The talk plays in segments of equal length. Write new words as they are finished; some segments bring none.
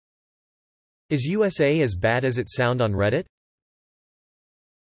Is USA as bad as it sound on Reddit?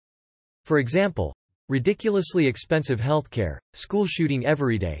 For example, ridiculously expensive healthcare, school shooting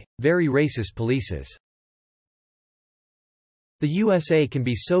every day, very racist polices. The USA can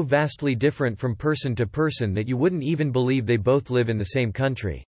be so vastly different from person to person that you wouldn't even believe they both live in the same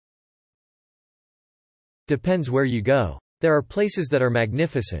country. Depends where you go. There are places that are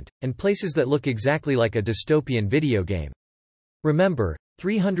magnificent, and places that look exactly like a dystopian video game. Remember,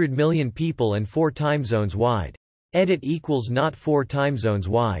 300 million people and 4 time zones wide. Edit equals not 4 time zones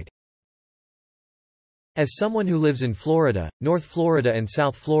wide. As someone who lives in Florida, North Florida and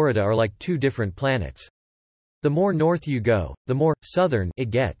South Florida are like 2 different planets. The more north you go, the more southern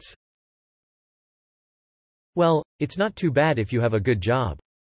it gets. Well, it's not too bad if you have a good job.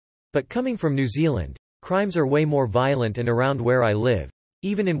 But coming from New Zealand, crimes are way more violent, and around where I live,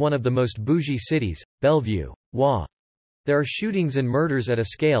 even in one of the most bougie cities, Bellevue, WA, there are shootings and murders at a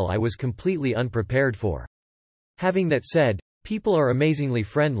scale I was completely unprepared for. Having that said, people are amazingly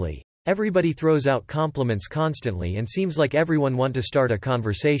friendly. Everybody throws out compliments constantly and seems like everyone wants to start a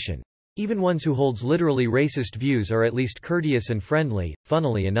conversation. Even ones who holds literally racist views are at least courteous and friendly,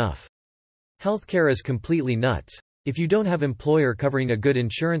 funnily enough. Healthcare is completely nuts. If you don't have employer covering a good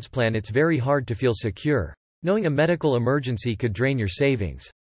insurance plan, it's very hard to feel secure. Knowing a medical emergency could drain your savings.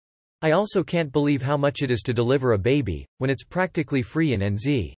 I also can't believe how much it is to deliver a baby, when it's practically free in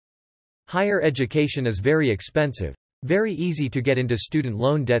NZ. Higher education is very expensive. Very easy to get into student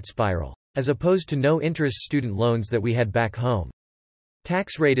loan debt spiral, as opposed to no-interest student loans that we had back home.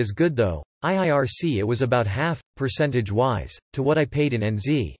 Tax rate is good though. IIRC it was about half, percentage-wise, to what I paid in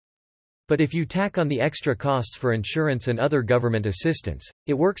NZ. But if you tack on the extra costs for insurance and other government assistance,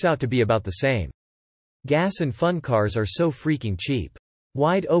 it works out to be about the same. Gas and fun cars are so freaking cheap.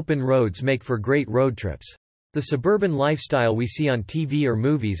 Wide open roads make for great road trips. The suburban lifestyle we see on TV or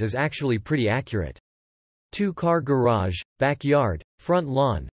movies is actually pretty accurate. 2-car garage, backyard, front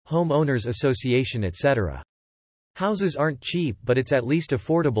lawn, homeowners association etc. Houses aren't cheap, but it's at least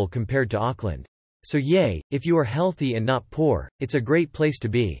affordable compared to Auckland. So yay, if you are healthy and not poor, it's a great place to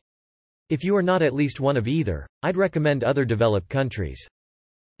be. If you are not at least one of either, I'd recommend other developed countries.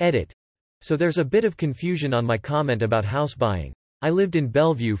 Edit. So there's a bit of confusion on my comment about house buying. I lived in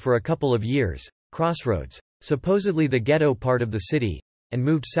Bellevue for a couple of years, Crossroads, supposedly the ghetto part of the city, and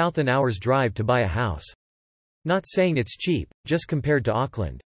moved south an hour's drive to buy a house. Not saying it's cheap, just compared to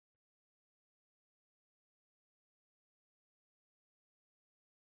Auckland.